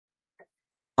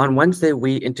On Wednesday,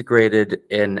 we integrated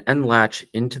an end latch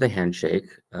into the handshake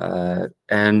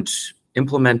and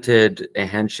implemented a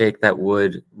handshake that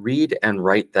would read and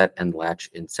write that end latch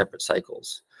in separate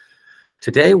cycles.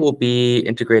 Today, we'll be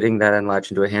integrating that end latch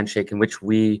into a handshake in which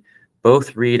we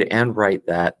both read and write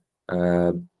that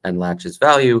end latch's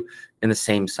value in the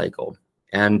same cycle.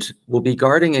 And we'll be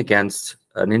guarding against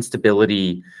an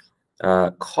instability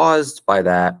caused by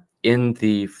that in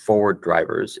the forward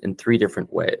drivers in 3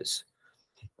 different ways.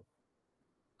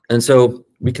 And so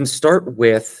we can start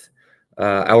with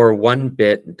our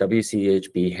 1-bit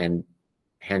WCHB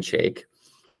handshake.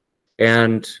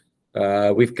 And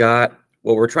we've got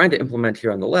what we're trying to implement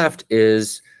here on the left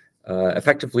is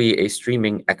effectively a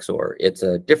streaming XOR. It's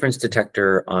a difference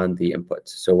detector on the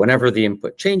inputs. So whenever the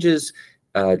input changes,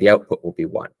 the output will be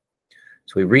 1.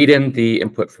 So we read in the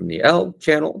input from the L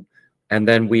channel, and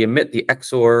then we emit the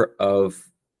XOR of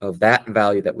that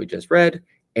value that we just read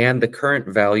and the current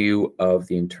value of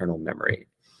the internal memory,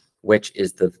 which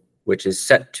is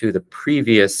set to the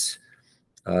previous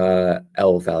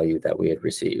L value that we had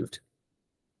received.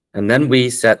 And then we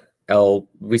set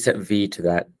V to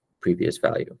that previous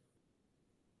value.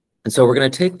 And so we're going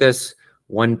to take this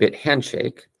 1-bit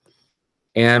handshake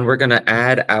and we're going to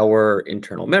add our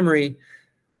internal memory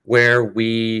where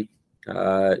we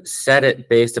set it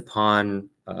based upon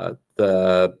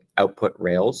the output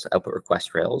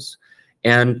request rails,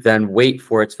 and then wait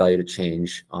for its value to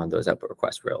change on those output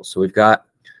request rails. So we've got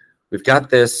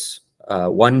this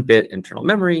 1-bit internal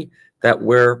memory that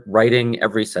we're writing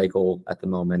every cycle at the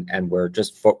moment, and we're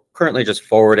just currently just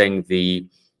forwarding the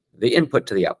input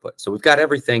to the output. So we've got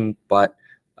everything but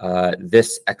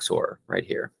this XOR right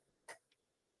here.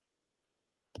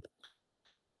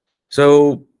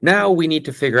 So now we need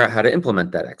to figure out how to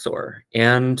implement that XOR.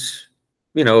 And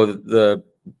you know,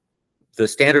 the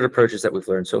standard approaches that we've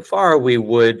learned so far, we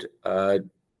would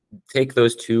take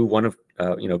those two,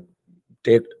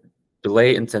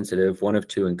 delay insensitive, 1 of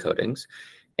 2 encodings,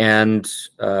 and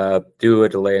do a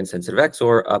delay insensitive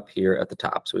XOR up here at the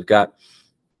top. So we've got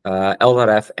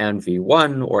L.F and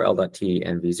V1 or L.T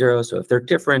and V0. So if they're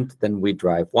different, then we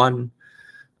drive 1.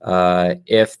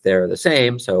 If they're the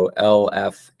same, so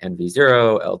LF and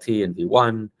V0, LT and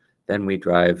V1, then we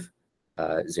drive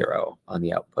 0 on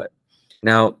the output.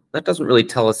 Now, that doesn't really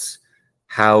tell us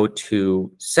how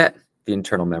to set the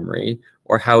internal memory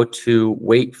or how to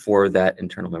wait for that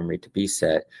internal memory to be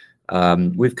set.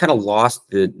 We've kind of lost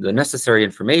the necessary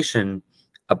information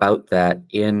about that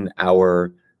in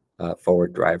our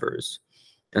forward drivers.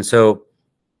 And so,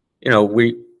 you know,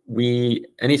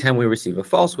 anytime we receive a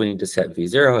false, we need to set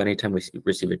V0. Anytime we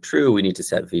receive a true, we need to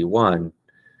set V1.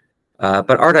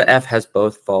 But R.F has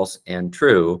both false and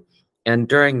true. And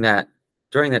during that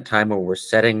time where we're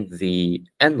setting the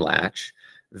end latch,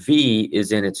 V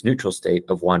is in its neutral state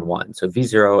of 1, 1. So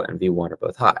V0 and V1 are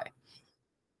both high.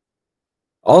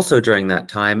 Also during that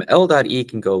time, L.E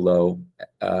can go low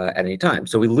at any time.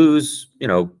 So we lose, you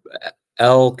know,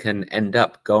 L can end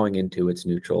up going into its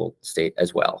neutral state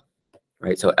as well,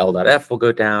 right? So L.F will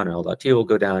go down, L.T will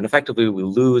go down. Effectively, we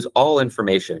lose all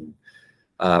information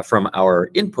from our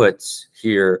inputs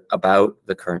here about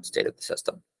the current state of the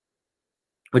system,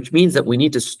 which means that we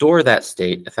need to store that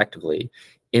state effectively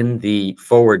in the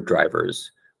forward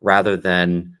drivers rather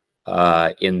than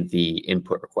in the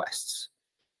input requests.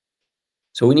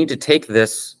 So we need to take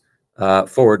this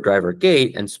forward driver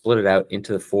gate and split it out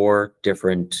into the 4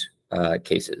 different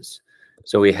cases.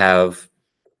 So we have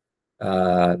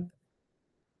LF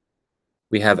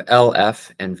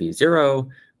and V0,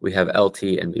 we have LT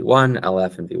and V1,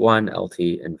 LF and V1, LT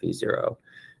and V0.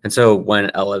 And so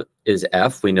when L is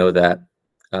F, we know that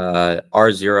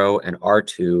R0 and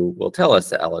R2 will tell us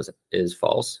that L is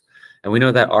false. And we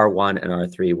know that R1 and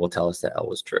R3 will tell us that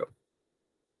L is true.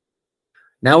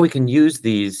 Now we can use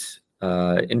these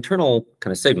internal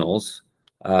kind of signals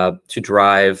to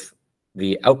drive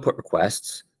the output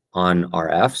requests on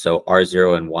RF. So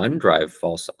R0 and 1 drive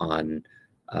false on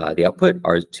the output.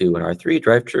 R2 and R3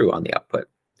 drive true on the output.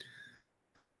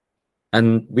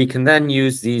 And we can then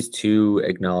use these to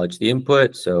acknowledge the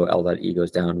input. So L.E goes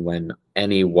down when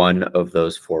any one of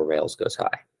those 4 rails goes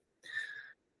high.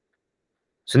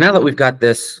 So now that we've got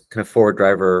this kind of forward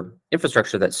driver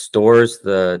infrastructure that stores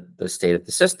the state of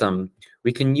the system,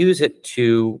 we can use it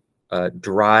to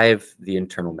drive the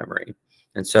internal memory.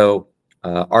 And so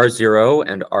R0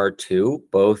 and R2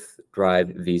 both drive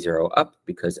V0 up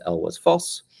because L was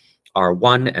false.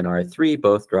 R1 and R3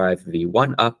 both drive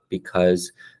V1 up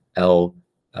because L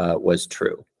was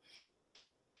true.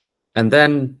 And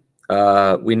then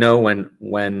we know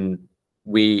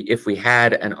if we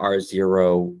had an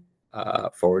R0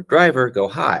 forward driver go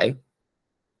high,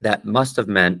 that must have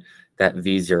meant that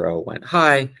V0 went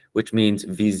high, which means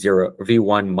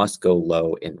V1 must go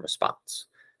low in response.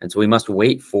 And so we must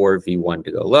wait for V1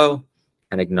 to go low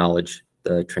and acknowledge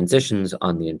the transitions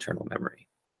on the internal memory.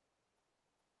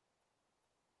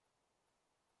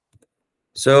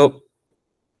 So,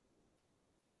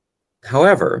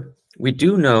 however, we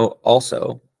do know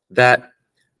also that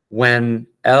when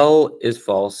L is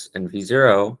false and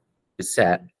V0 is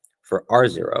set for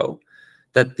R0,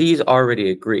 that these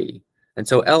already agree. And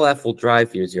so LF will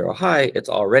drive V0 high, it's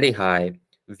already high.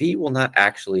 V will not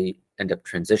actually end up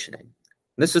transitioning.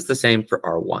 And this is the same for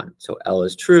R1. So L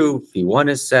is true, V1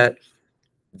 is set,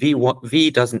 V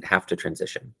doesn't have to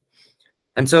transition.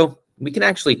 And so we can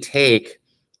actually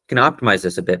can optimize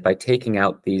this a bit by taking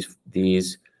out these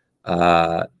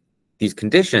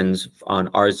conditions on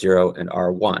R0 and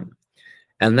R1.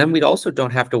 And then we also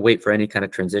don't have to wait for any kind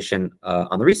of transition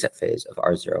on the reset phase of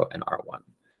R0 and R1.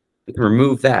 We can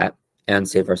remove that and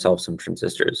save ourselves some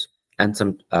transistors and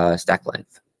some stack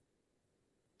length.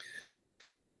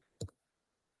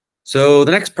 So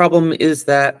the next problem is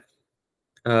that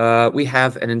we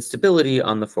have an instability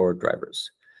on the forward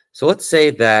drivers. So let's say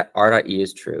that R.E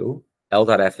is true,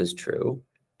 L.F is true,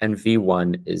 and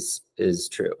V1 is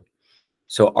true.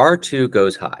 So R2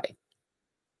 goes high.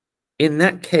 In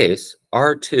that case,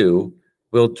 R2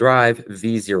 will drive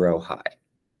V0 high.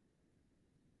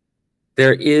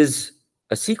 There is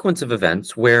a sequence of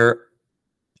events where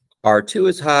R2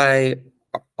 is high,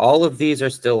 all of these are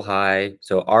still high,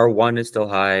 so R1 is still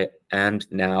high, and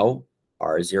now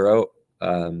R0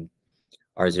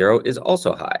 is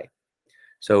also high.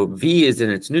 So V is in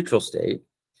its neutral state.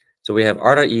 So we have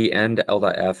R.E and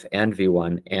L.F and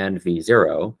V1 and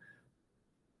V0,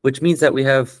 which means that we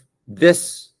have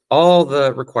all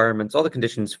the requirements, all the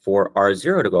conditions for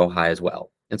R0 to go high as well.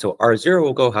 And so R0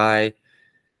 will go high.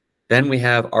 Then we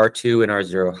have R2 and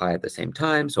R0 high at the same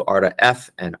time. So R.F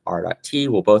and R.T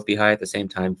will both be high at the same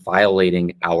time,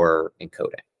 violating our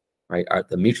encoding, right?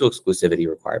 The mutual exclusivity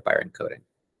required by our encoding.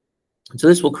 And so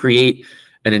this will create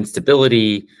an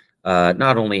instability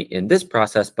not only in this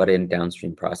process, but in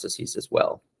downstream processes as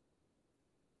well.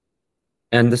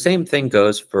 And the same thing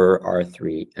goes for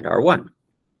R3 and R1.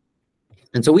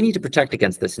 And so we need to protect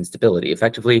against this instability.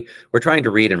 Effectively, we're trying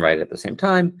to read and write at the same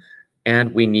time,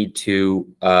 and we need to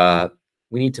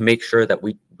make sure that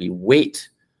we wait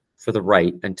for the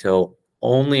write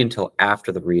only until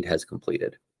after the read has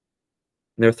completed.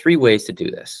 And there are three ways to do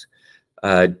this,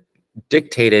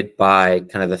 dictated by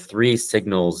kind of the three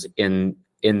signals in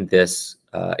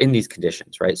these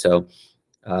conditions, right? So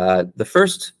the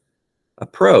first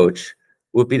approach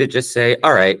would be to just say,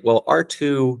 all right, well,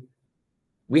 R2,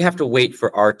 we have to wait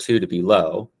for R2 to be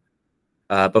low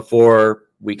before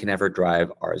we can ever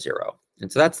drive R0. And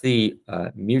so that's the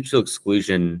mutual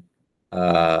exclusion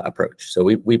approach. So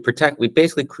we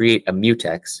basically create a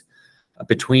mutex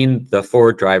between the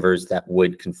forward drivers that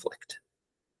would conflict.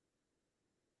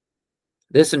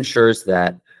 This ensures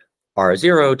that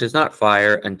R0 does not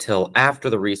fire until after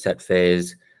the reset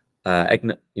phase,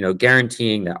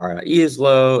 guaranteeing that R.E is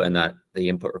low and that the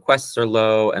input requests are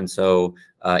low, and so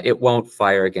it won't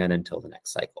fire again until the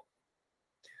next cycle.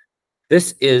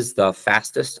 This is the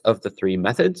fastest of the three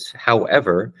methods.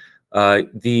 However,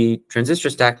 the transistor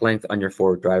stack length on your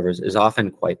forward drivers is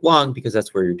often quite long because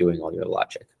that's where you're doing all your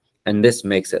logic. And this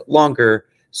makes it longer,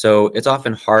 so it's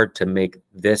often hard to make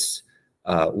this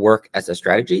work as a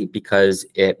strategy because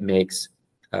it makes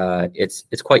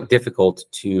it's quite difficult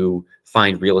to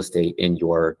find real estate in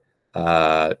your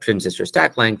transistor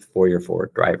stack length for your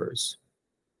forward drivers.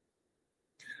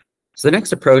 So the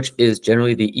next approach is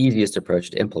generally the easiest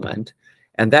approach to implement,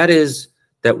 and that is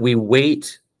that we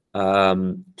wait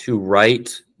to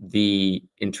write the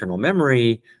internal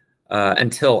memory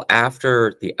until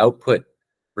after the output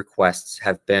requests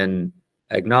have been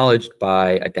acknowledged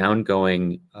by a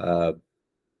downgoing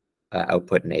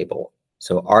output enable.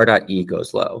 So R.E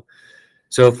goes low.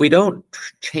 So if we don't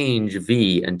change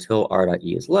V until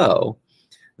R.E is low,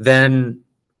 then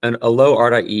a low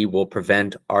R.E will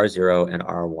prevent R0 and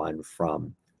R1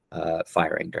 from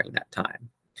firing during that time.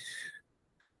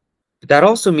 But that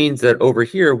also means that over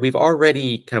here, we've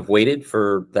already kind of waited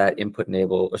for that input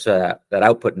enable, or so that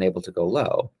output enable to go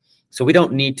low. So we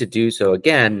don't need to do so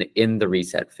again in the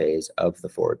reset phase of the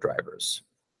forward drivers.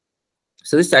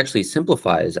 So this actually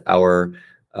simplifies our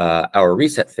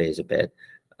reset phase a bit,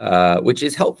 which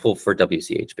is helpful for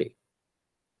WCHB.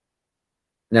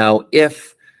 Now,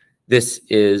 if this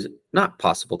is not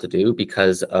possible to do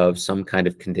because of some kind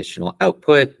of conditional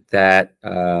output that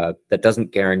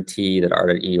doesn't guarantee that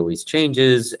R.E always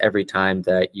changes every time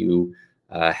that you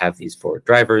have these forward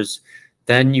drivers,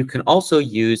 then you can also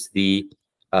use the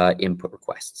input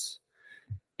requests.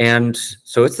 And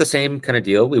so it's the same kind of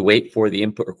deal. We wait for the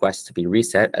input request to be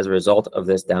reset as a result of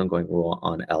this downgoing rule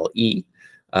on LE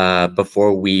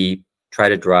before we try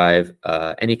to drive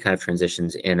any kind of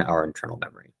transitions in our internal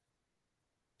memory.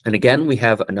 And again, we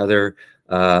have another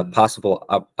possible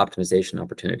optimization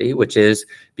opportunity, which is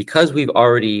because we've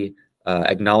already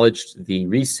acknowledged the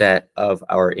reset of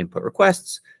our input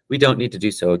requests, we don't need to do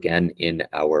so again in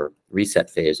our reset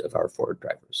phase of our forward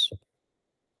drivers.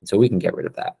 So we can get rid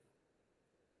of that.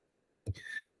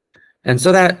 And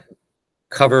so that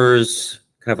covers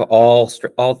kind of all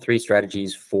three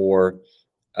strategies for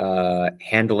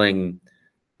handling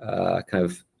kind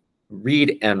of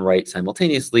read and write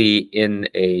simultaneously in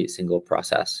a single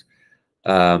process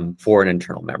for an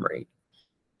internal memory.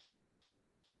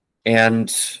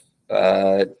 And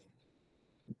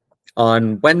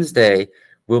on Wednesday,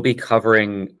 we'll be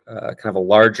covering kind of a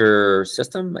larger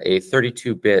system, a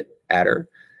 32-bit adder.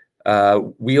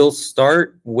 We'll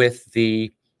start with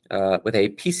with a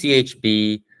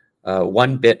PCHB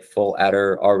 1-bit full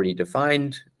adder already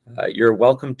defined. You're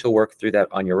welcome to work through that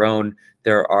on your own.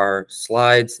 There are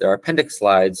slides, there are appendix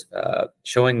slides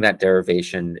showing that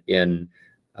derivation in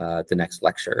the next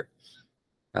lecture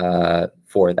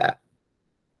for that.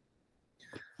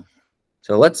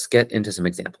 So let's get into some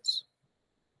examples.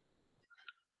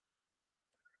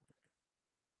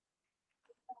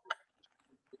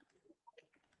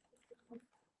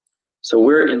 So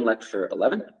we're in lecture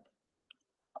 11.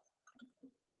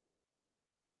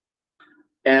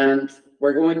 And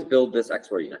we're going to build this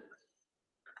XOR unit.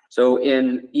 So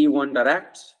in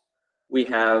E1.act, we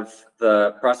have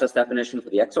the process definition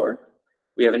for the XOR.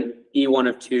 We have an E1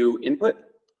 of 2 input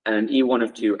and an E1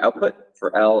 of 2 output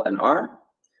for L and R.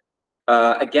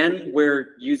 Again,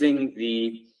 we're using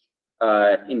the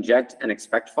inject and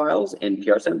expect files in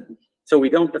PRSim. So we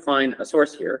don't define a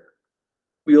source here.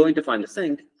 We only define the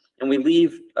sink, and we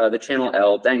leave the channel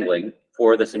L dangling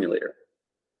for the simulator.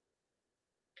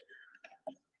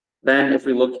 Then if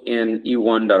we look in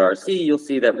E1.rc, you'll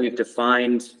see that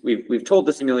we've told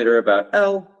the simulator about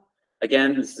L.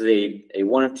 Again, this is a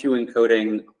 1 of 2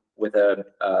 encoding with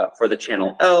for the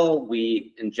channel L,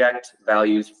 we inject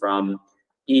values from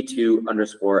E2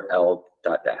 underscore L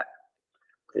dot dat.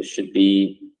 This should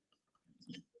be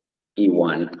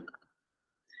E1.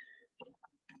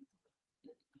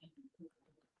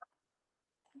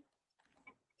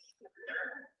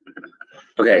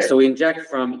 Okay, so we inject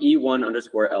from E1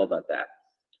 underscore L dot dat.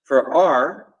 For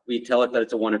R, we tell it that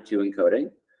it's a 1 of 2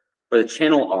 encoding for the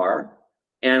channel R,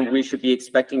 and we should be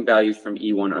expecting values from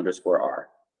E1 underscore R.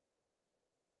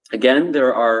 Again,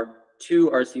 there are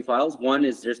 2 RC files. One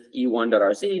is just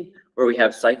E1.rc, where we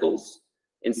have cycles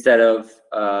instead of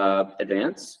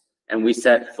advance, and we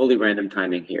set fully random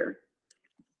timing here.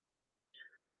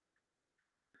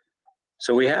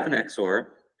 So we have an XOR.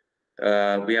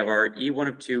 We have our E1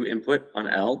 of 2 input on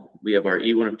L. We have our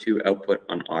E1 of 2 output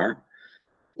on R.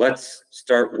 Let's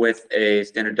start with a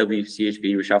standard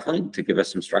WCHB reshuffling to give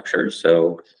us some structure.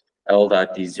 So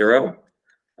L.D0.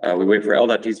 We wait for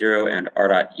L.D0 and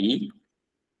R.E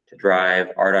to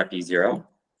drive R.D0.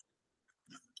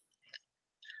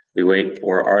 We wait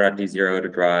for R.D0 to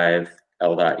drive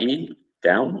L.E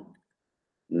down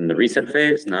in the reset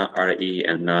phase, not R.E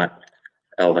and not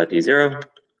L.D0.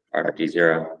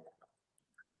 R.D0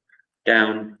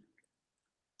 down,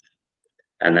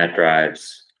 and that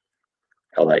drives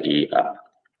L.E up.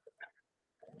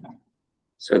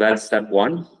 So that's step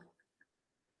 1.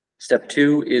 Step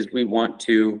 2 is we want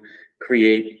to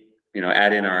create,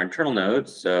 add in our internal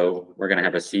nodes. So we're going to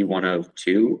have a C1 of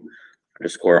 2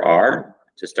 underscore R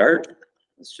to start.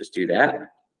 Let's just do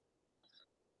that.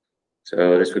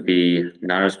 So this would be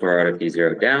non-underscore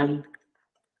R.D0 down.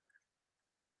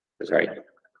 Sorry,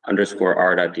 underscore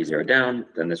R.D0 down.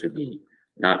 Then this would be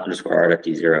not underscore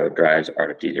R.D0 drives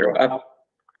R.D0 up.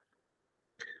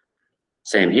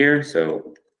 Same here,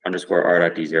 so underscore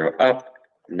R.D0 up,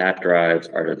 and that drives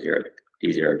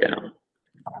R.D0 down.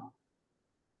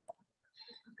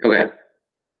 Okay.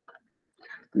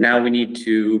 Now we need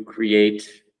to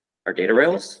create our data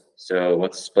rails. So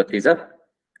let's split these up.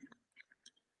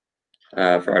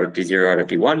 For R.D0,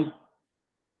 R.D1.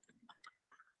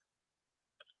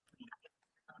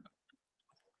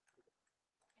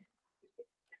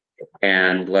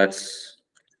 And let's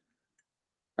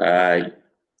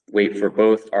wait for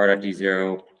both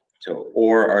R.D0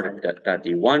 or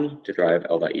R.D1 to drive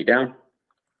L.E down.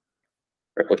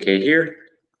 Replicate here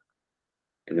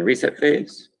in the reset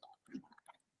phase.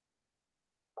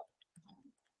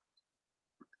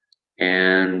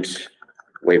 And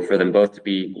Wait for them both to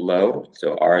be low,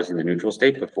 so R is in the neutral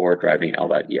state before driving L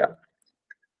dot E up.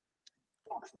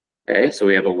 Okay, so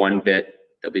we have a 1-bit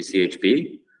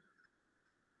WCHB.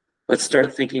 Let's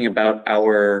start thinking about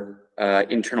our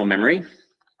internal memory.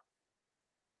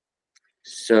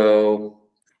 So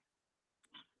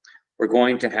we're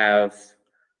going to have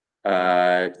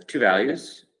two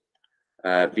values,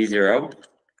 V0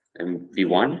 and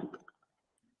V1.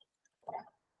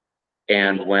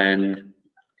 And when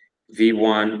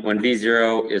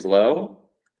V0 is low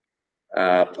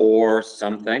or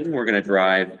something, we're going to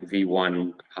drive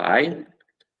V1 high.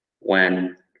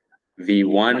 When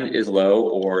V1 is low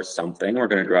or something, we're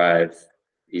going to drive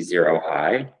V0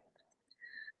 high.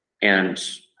 And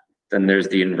then there's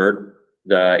the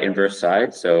inverse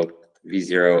side. So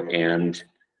V0 and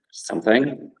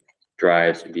something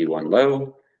drives V1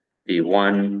 low,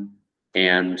 V1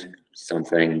 and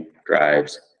something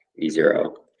drives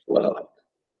V0 low.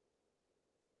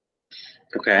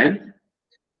 Okay,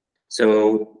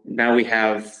 so now we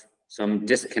have some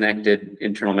disconnected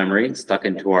internal memory stuck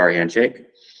into our handshake.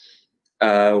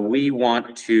 We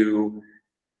want to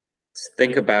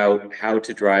think about how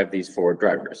to drive these forward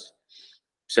drivers.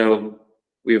 So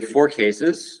we have 4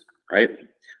 cases, right?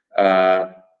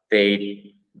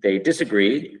 They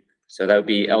disagree, so that would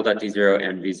be L.D0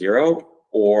 and V0,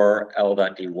 or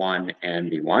L.D1 and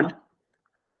V1,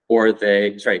 or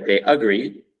they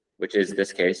agree, which is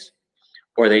this case,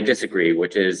 or they disagree,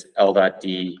 which is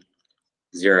L.D0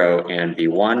 and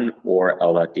V1, or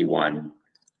L.D1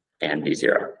 and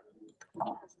V0.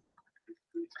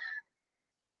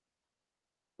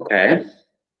 Okay.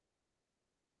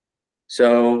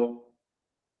 So,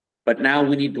 but now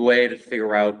we need a way to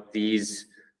figure out these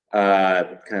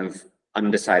kind of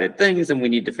undecided things, and we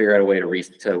need to figure out a way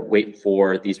to wait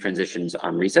for these transitions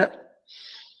on reset.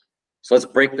 So let's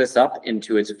break this up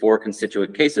into its 4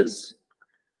 constituent cases.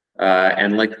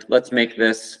 And let's make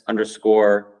this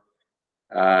underscore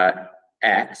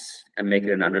X and make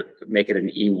it an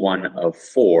E1 of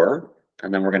 4,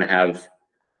 and then we're going to have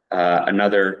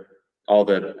all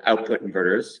the output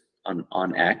inverters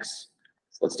on X.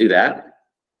 So let's do that.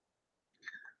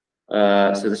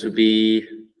 So this would be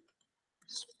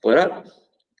split up.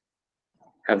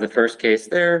 Have the first case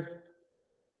there,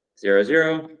 0,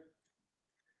 0.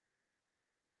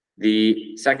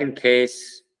 The second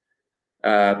case,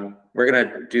 we're going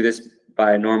to do this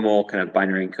by normal kind of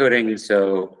binary encoding.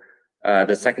 So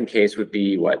the second case would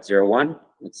be what, 0, 1?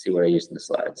 Let's see what I used in the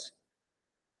slides.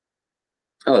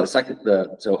 Oh, so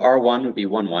R1 would be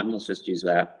 1, 1. Let's just use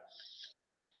that.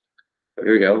 So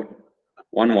here we go,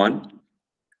 1, 1.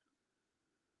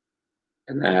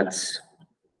 And that's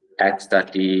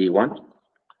X.D1.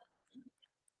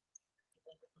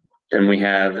 Then we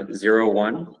have 0,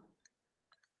 1.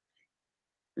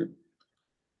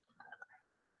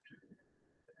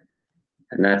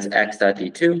 And that's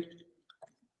X.D2.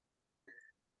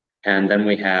 And then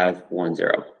we have 1,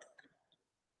 0.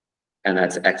 And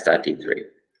that's X.D3.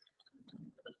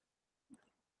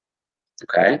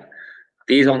 Okay,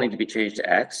 these all need to be changed to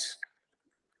X.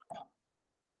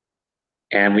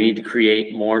 And we need to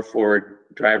create more forward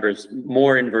drivers,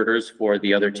 more inverters for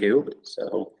the other 2.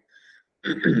 So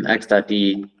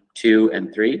X.D2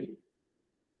 and 3.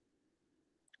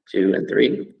 2 and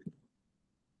 3.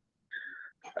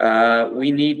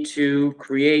 We need to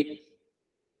create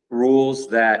rules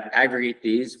that aggregate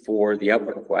these for the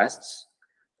output requests.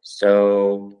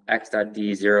 So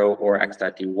X.D0 or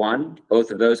X.D1, both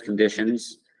of those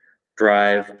conditions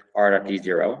drive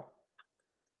R.D0.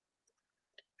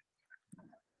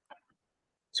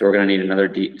 So we're going to need another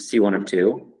C1 of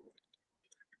 2.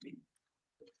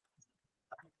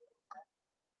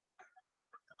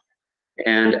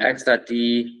 And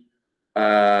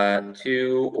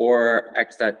X.D2 or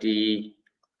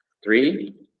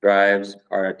X.D3 drives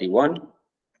R.D1.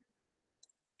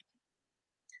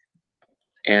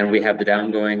 And we have the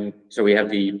downgoing, so we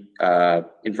have the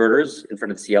inverters in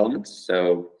front of the C elements.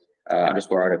 So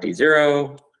underscore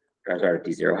R.D0 drives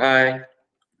R.D0 high.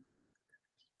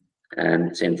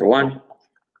 And same for 1.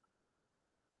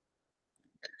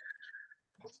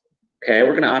 Okay,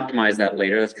 we're going to optimize that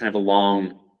later. That's kind of a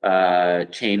long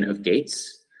chain of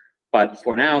gates. But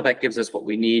for now, that gives us what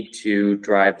we need to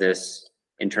drive this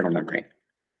internal memory.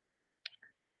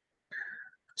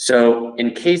 So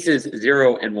in cases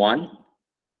 0 and 1,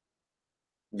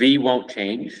 V won't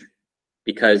change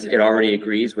because it already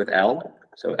agrees with L.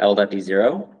 So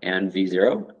L.D0 and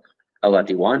V0,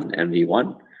 L.D1 and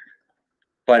V1.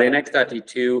 But in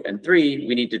X.D2 and 3,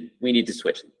 we need to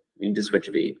switch. We need to switch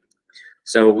V.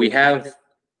 So we have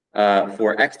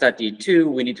for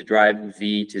X.D2, we need to drive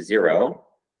V to 0.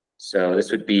 So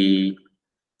this would be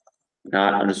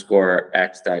not underscore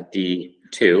x dot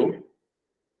d2.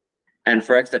 And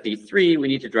for x dot d3, we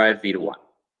need to drive v to 1,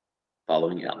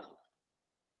 following L.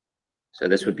 So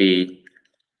this would be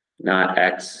not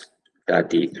x dot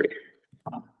d3.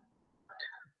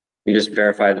 You just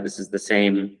verify that this is the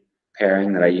same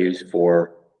pairing that I use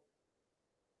for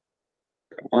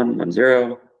 1, 1,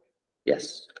 0.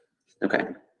 Yes. Okay.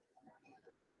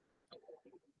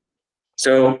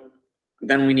 So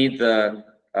then we need the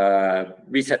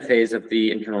reset phase of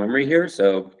the internal memory here.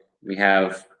 So we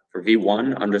have for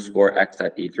v1 underscore x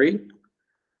dot d3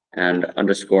 and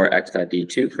underscore x dot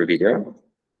d2 for v0.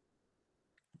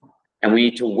 And we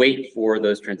need to wait for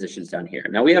those transitions down here.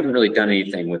 Now we haven't really done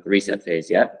anything with the reset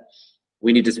phase yet.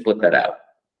 We need to split that out.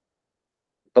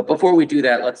 But before we do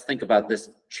that, let's think about this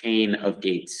chain of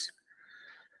gates.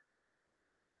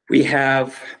 We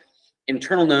have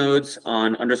internal nodes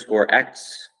on underscore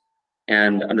x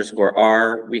and underscore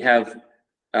r. We have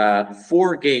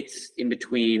 4 gates in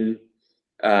between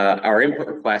our input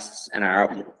requests and our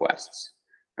output requests.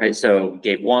 Right? So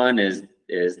gate 1 is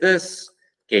this,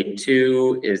 gate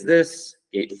 2 is this,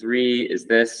 gate 3 is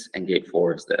this, and gate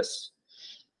 4 is this.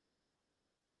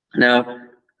 Now,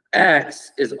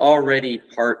 x is already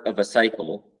part of a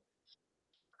cycle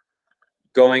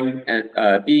going and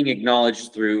being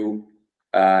acknowledged through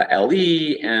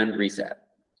LE and reset.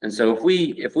 And so if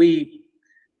we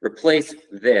replace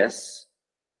this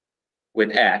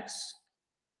with x,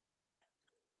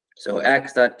 so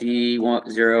x dot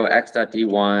d0, x dot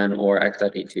d1, or x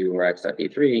dot d2, or x dot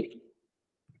d3,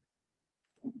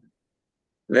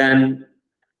 then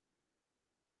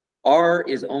R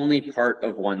is only part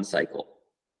of one cycle.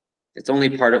 It's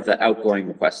only part of the outgoing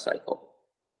request cycle,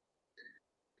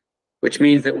 which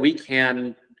means that we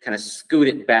can kind of scoot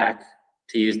it back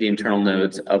to use the internal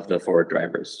nodes of the forward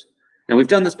drivers. Now we've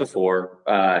done this before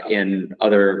in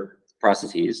other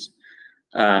processes,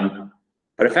 but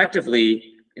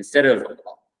effectively, instead of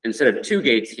 2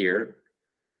 gates here,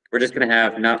 we're just going to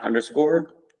have not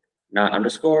underscore, not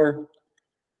underscore,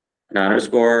 not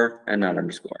underscore, and not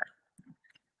underscore.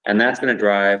 And that's going to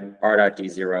drive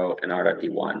r.d0 and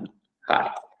r.d1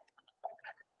 high.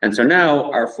 And so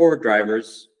now our forward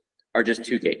drivers are just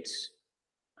 2 gates.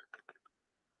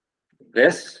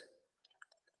 This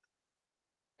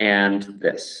and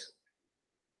this.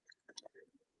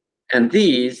 And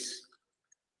these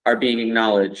are being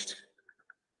acknowledged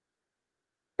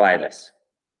by this.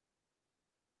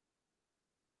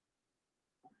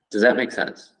 Does that make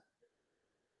sense?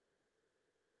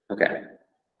 Okay.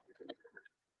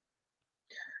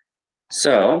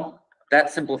 So that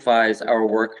simplifies our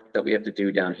work that we have to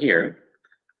do down here.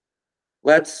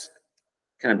 Let's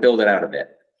kind of build it out a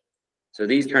bit. So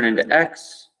these turn into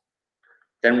x.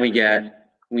 Then we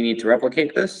need to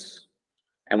replicate this.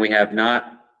 And we have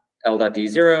not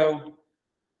L.D0,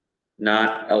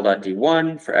 not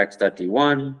L.D1 for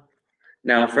x.d1.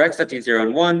 Now for x.d0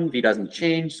 and 1, v doesn't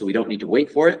change, so we don't need to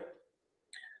wait for it.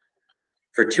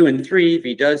 For 2 and 3,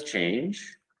 v does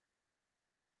change.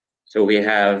 So we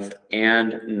have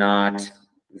and not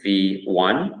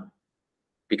v1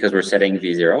 because we're setting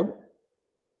v0.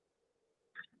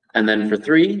 And then for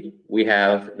 3, we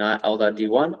have not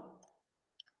L.D1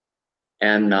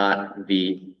 and not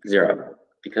v0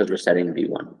 because we're setting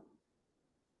v1.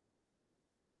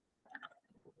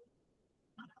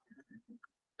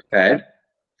 Okay.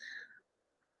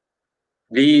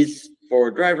 These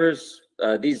forward drivers,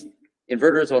 these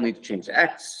inverters all need to change to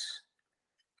x.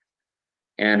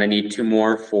 And I need 2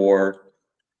 more for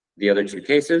the other 2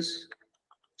 cases,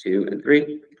 2 and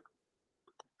 3,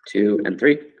 2 and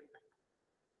 3.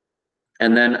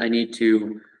 And then I need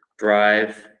to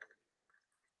drive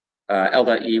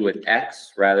L.E with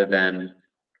x rather than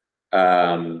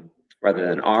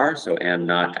r, so and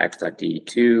not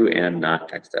x.d2 and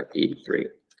not x.d3.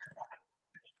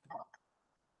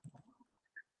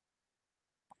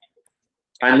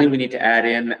 Finally, we need to add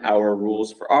in our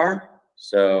rules for r.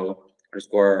 So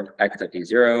underscore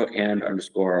x.d0 and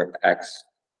underscore x.d1,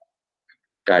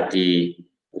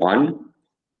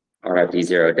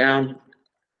 r.d0 down,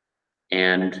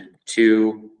 and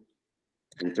 2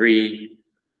 and 3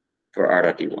 for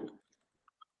r.d1.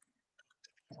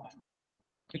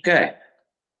 Okay.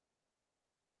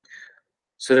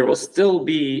 So there will still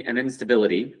be an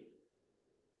instability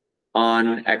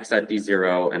on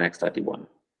x.d0 and x.d1.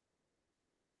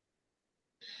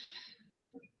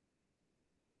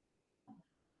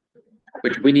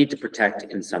 Which we need to protect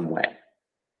in some way.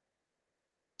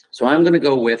 So I'm going to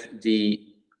go with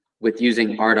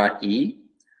using r.e.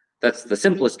 That's the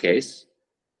simplest case.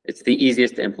 It's the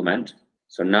easiest to implement.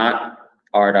 So not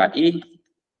r.e.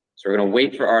 So we're going to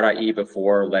wait for r.e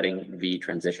before letting v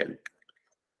transition.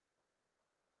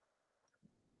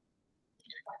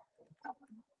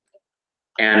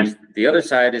 And the other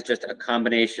side is just a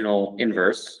combinational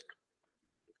inverse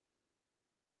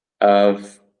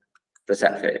of the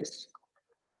set phase.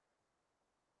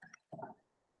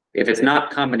 If it's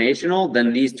not combinational,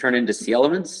 then these turn into C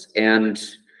elements, and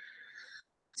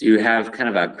you have kind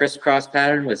of a crisscross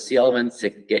pattern with C elements.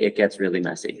 It gets really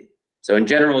messy. So in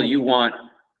general, you want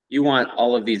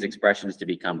all of these expressions to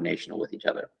be combinational with each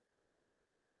other.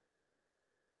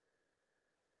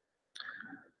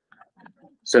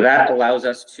 So that allows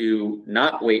us to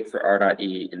not wait for R dot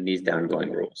E in these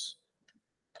downgoing rules.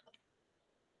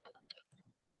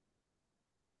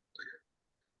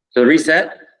 So the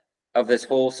reset of this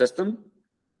whole system,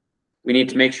 we need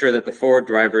to make sure that the forward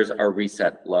drivers are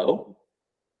reset low.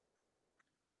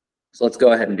 So let's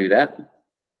go ahead and do that.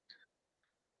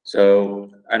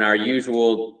 So on our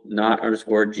usual not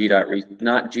G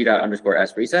dot underscore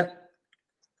S reset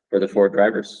for the forward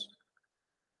drivers.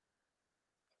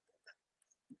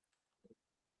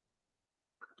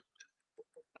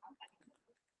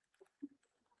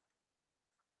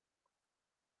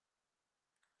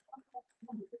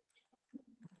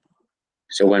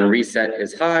 So when reset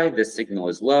is high, this signal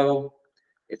is low.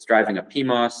 It's driving a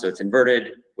PMOS, so it's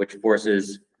inverted, which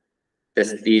forces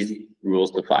these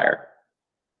rules to fire.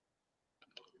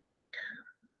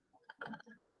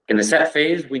 In the set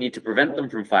phase, we need to prevent them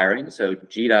from firing. So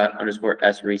G dot underscore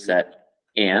S reset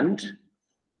and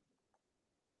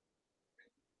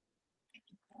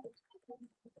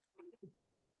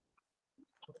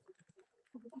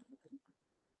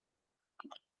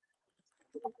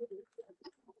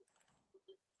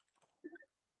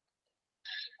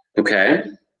okay.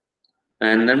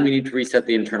 And then we need to reset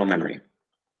the internal memory.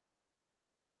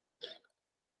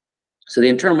 So the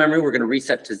internal memory, we're going to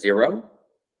reset to 0.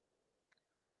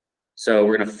 So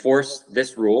we're going to force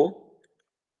this rule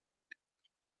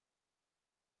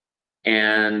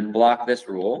and block this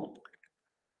rule.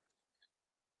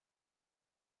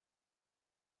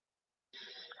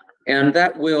 And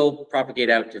that will propagate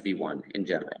out to V1 in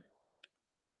general.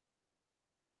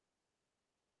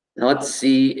 Now let's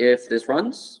see if this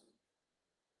runs.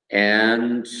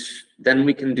 And then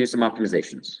we can do some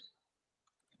optimizations.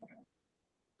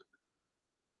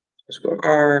 Underscore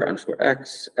R, underscore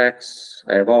X, X.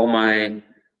 I have all my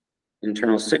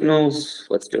internal signals.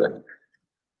 Let's do it.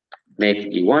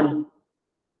 Make E1.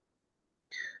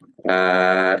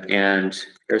 And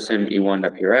here's some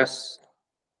E1.PRS.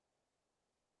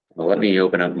 Well, let me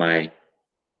open up my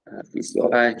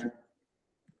VCLI.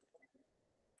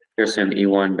 Here's some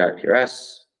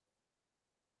E1.PRS.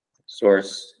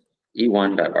 Source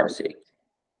E1.RC.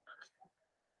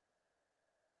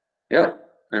 Yep,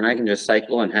 and I can just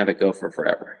cycle and have it go for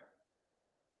forever.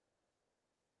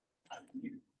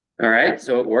 All right,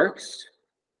 so it works.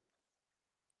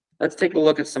 Let's take a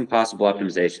look at some possible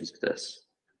optimizations to this.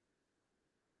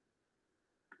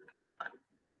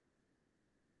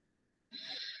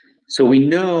 So we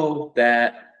know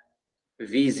that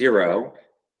V0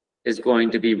 is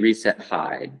going to be reset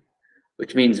high,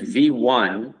 which means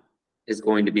V1 is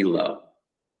going to be low.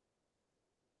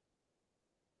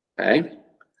 Okay?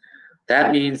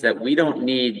 That means that we don't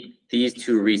need these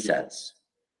two resets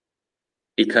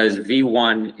because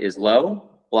V1 is low,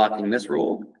 blocking this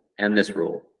rule and this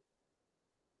rule.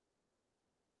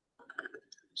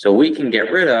 So we can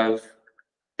get rid of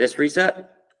this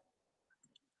reset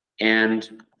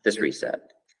and this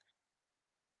reset.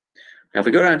 Now, if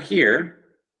we go down here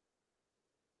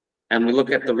and we look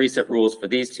at the reset rules for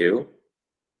these two,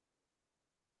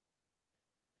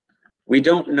 we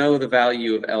don't know the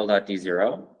value of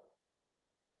L.D0,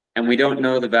 and we don't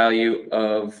know the value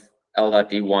of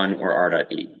L.D1 or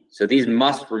R.D. So these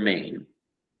must remain.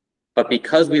 But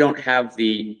because we don't have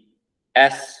the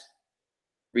S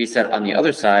reset on the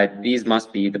other side, these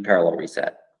must be the parallel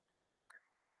reset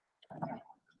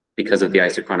because of the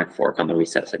isochronic fork on the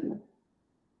reset signal.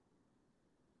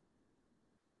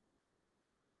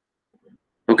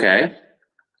 Okay.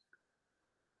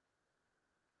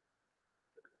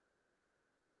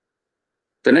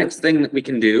 The next thing that we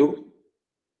can do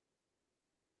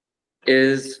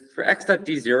is for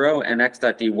X.D0 and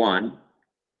X.D1,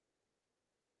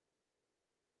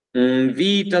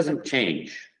 V doesn't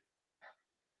change.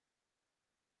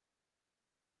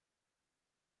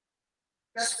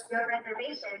 Your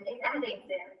reservation is ending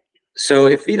soon. So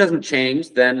if V doesn't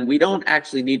change, then we don't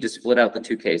actually need to split out the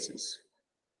two cases.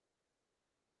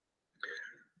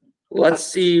 Let's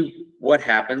see what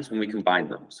happens when we combine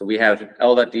them. So we have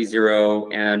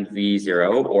L.D0 and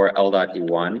V0, or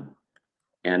L.D1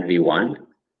 and V1.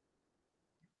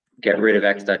 Get rid of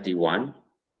X.D1.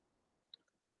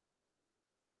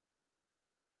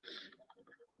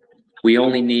 We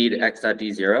only need x dot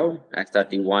d0, x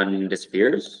dot d1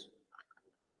 disappears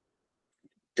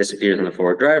in the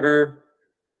forward driver.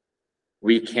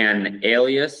 We can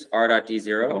alias r dot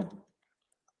d0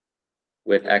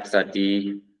 with x dot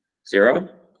d0.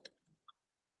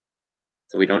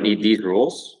 So we don't need these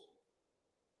rules.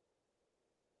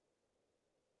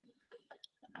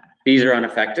 These are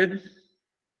unaffected.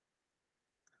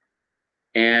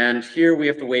 And here we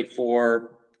have to wait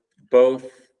for both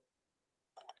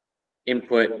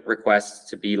input requests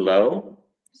to be low,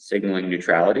 signaling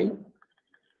neutrality.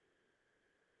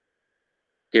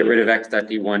 Get rid of x dot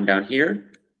d1 down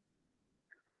here.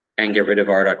 And get rid of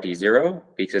r dot d0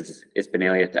 because it's been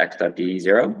aliased to x dot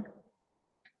d0.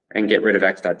 And get rid of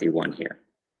x dot d1 here.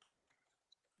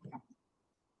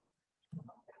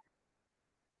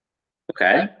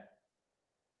 Okay.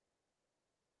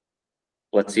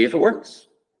 Let's see if it works.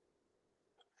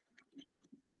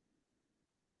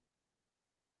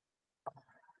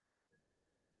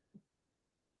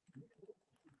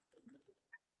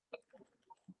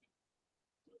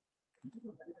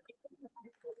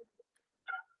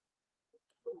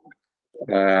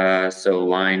 So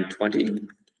line 20.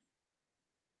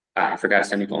 I forgot a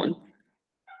semicolon.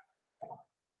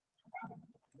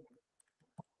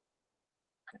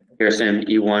 Here's some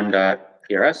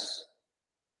e1.prs.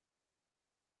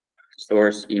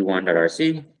 Source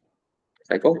e1.rc.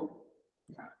 Cycle.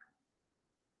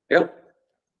 Yep,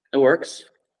 it works.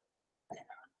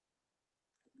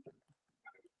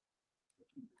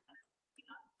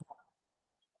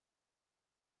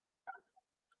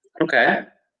 Okay.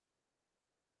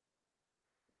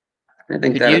 I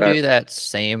think Could you do that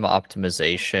same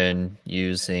optimization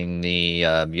using the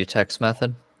mutex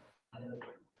method?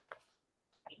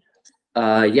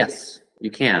 Yes,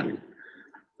 you can.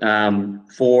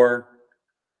 For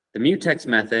the mutex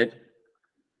method,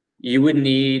 you would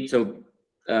need, so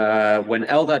when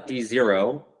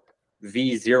L.D0,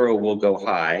 V0 will go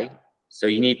high. So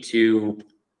you need to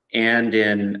and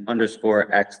in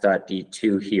underscore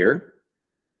x.d2 here,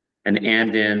 and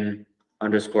in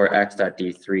underscore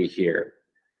x.d3 here,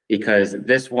 because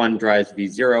this one drives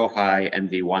V0 high and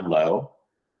V1 low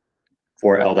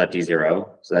for L.D0.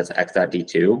 So that's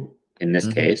x.d2 in this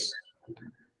case.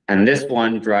 And this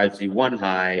one drives V1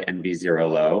 high and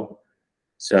V0 low.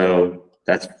 So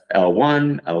that's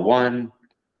L1,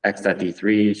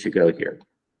 x.d3 should go here.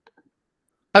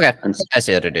 Okay, I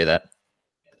see how to do that.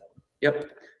 Yep.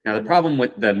 Now the problem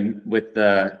with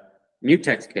the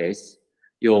mutex case,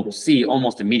 you'll see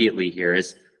almost immediately here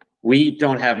is we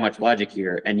don't have much logic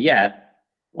here, and yet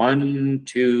 1,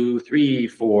 2, 3,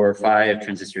 4, 5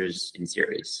 transistors in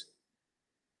series,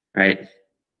 right?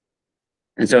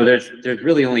 And so there's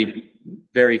really only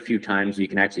very few times you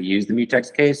can actually use the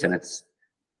mutex case, and it's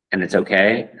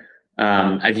okay.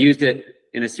 I've used it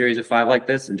in a series of 5 like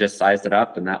this and just sized it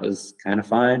up, and that was kind of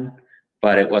fine,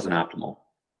 but it wasn't optimal.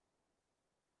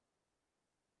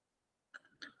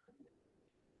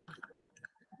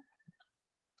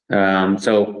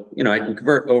 So, I can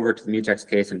convert over to the mutex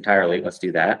case entirely. Let's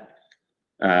do that.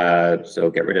 So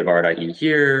get rid of r.e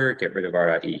here, get rid of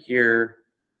r.e here,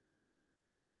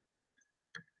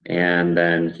 and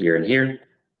then here and here.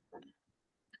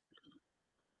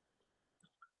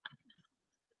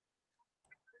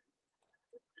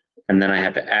 And then I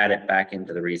have to add it back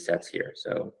into the resets here.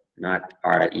 So not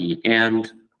r.e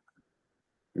and,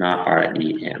 not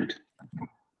r.e and.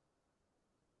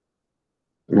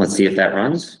 And let's see if that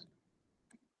runs.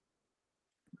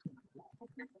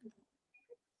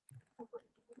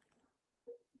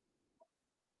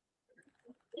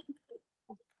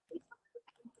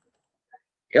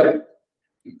 Yep.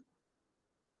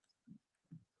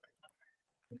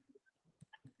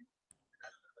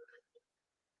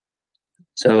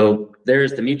 So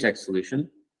there's the mutex solution.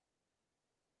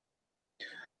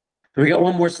 We got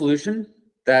one more solution.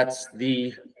 That's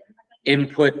the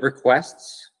input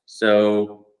requests.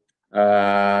 So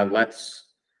let's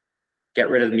get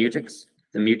rid of the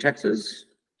mutexes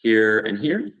here and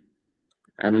here.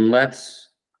 And let's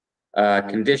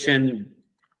condition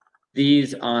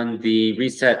these on the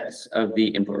resets of the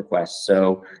input requests.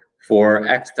 So for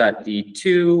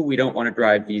x.d2, we don't want to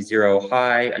drive v0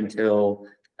 high until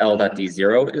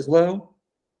L.d0 is low.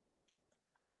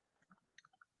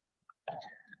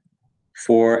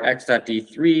 For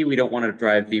x.d3, we don't want to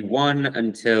drive v1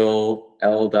 until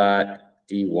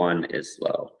L.d1 is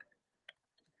low.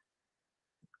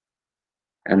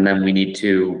 And then we need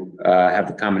to have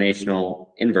the combinational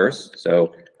inverse.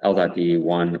 So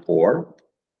L.d1 or,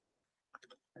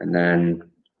 and then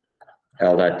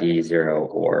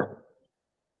L.d0 or.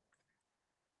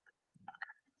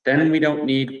 Then we don't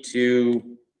need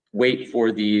to wait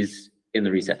for these in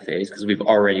the reset phase because we've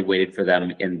already waited for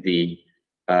them in the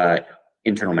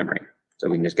internal memory. So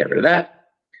we can just get rid of that,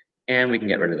 and we can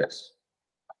get rid of this.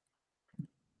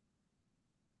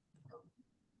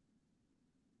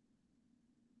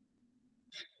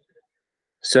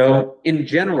 So in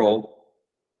general,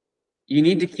 you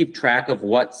need to keep track of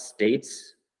what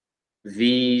states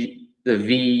the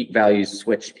V values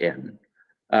switch in.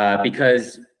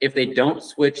 Because if they don't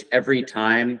switch every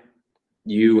time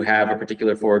you have a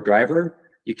particular forward driver,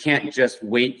 you can't just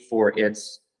wait for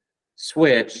its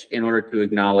switch in order to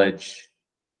acknowledge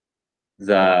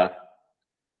the,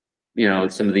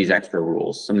 some of these extra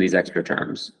rules, some of these extra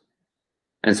terms.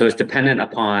 And so it's dependent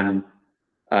upon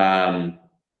kind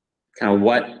of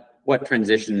what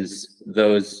transitions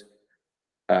those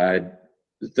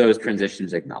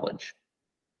transitions acknowledge.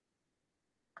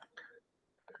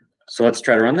 So let's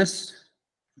try to run this.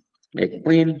 Make it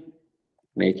clean.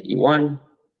 Make E1.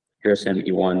 Pearson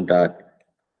E1 dot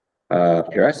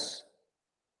PRS.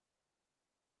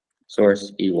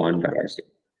 Source E1 dot RC.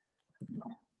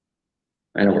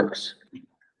 And it works.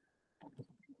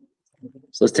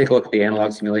 So let's take a look at the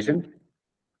analog simulation.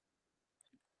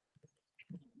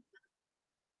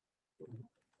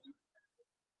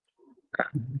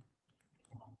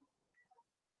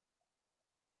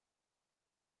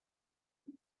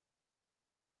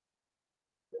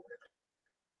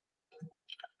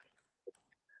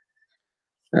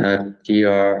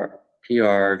 PR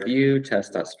view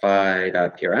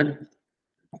test.spy.prn.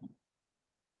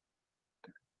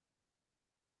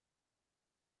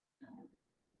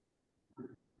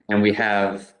 And we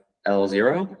have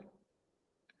L0,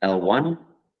 L1,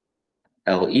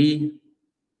 LE,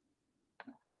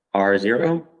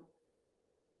 R0,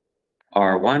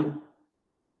 R1,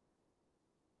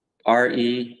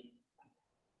 RE,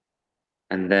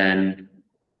 and then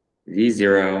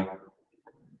V0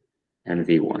 and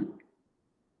V1.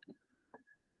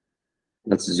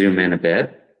 Let's zoom in a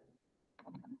bit.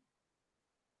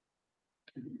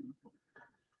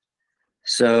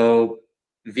 So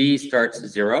V starts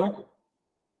 0.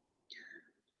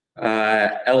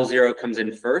 L0 comes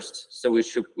in first, so we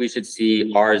should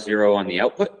see R0 on the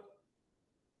output.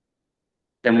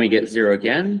 Then we get 0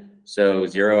 again, so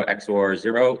 0 XOR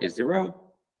 0 is 0.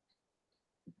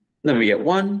 Then we get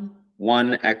 1.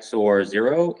 1 XOR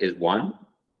 0 is 1.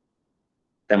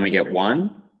 Then we get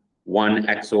 1. 1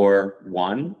 XOR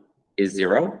 1 is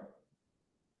 0.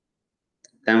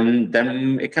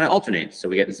 Then it kind of alternates. So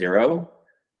we get 0.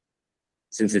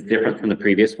 Since it's different from the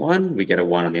previous one, we get a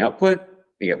 1 on the output.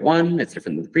 We get 1. It's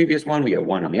different than the previous one. We get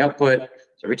 1 on the output.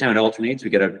 So every time it alternates, we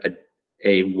get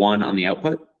a 1 on the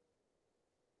output.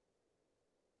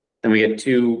 Then we get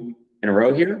 2 in a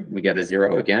row here. We get a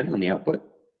 0 again on the output.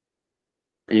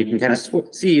 And you can kind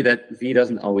of see that V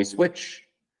doesn't always switch.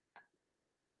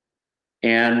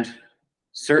 And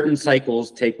certain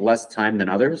cycles take less time than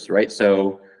others, right?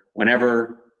 So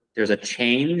whenever there's a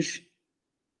change,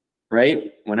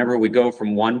 right? Whenever we go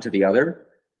from one to the other,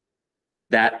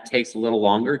 that takes a little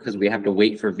longer because we have to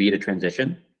wait for V to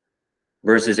transition.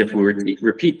 Versus if we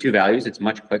repeat two values, it's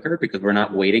much quicker because we're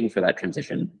not waiting for that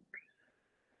transition.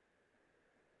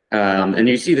 And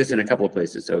you see this in a couple of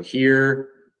places. So here,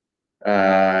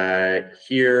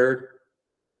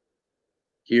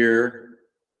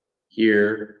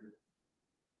 here,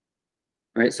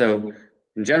 right? So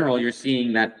in general, you're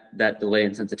seeing that delay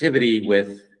in sensitivity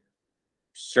with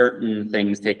certain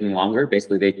things taking longer.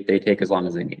 Basically, they take as long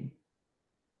as they need.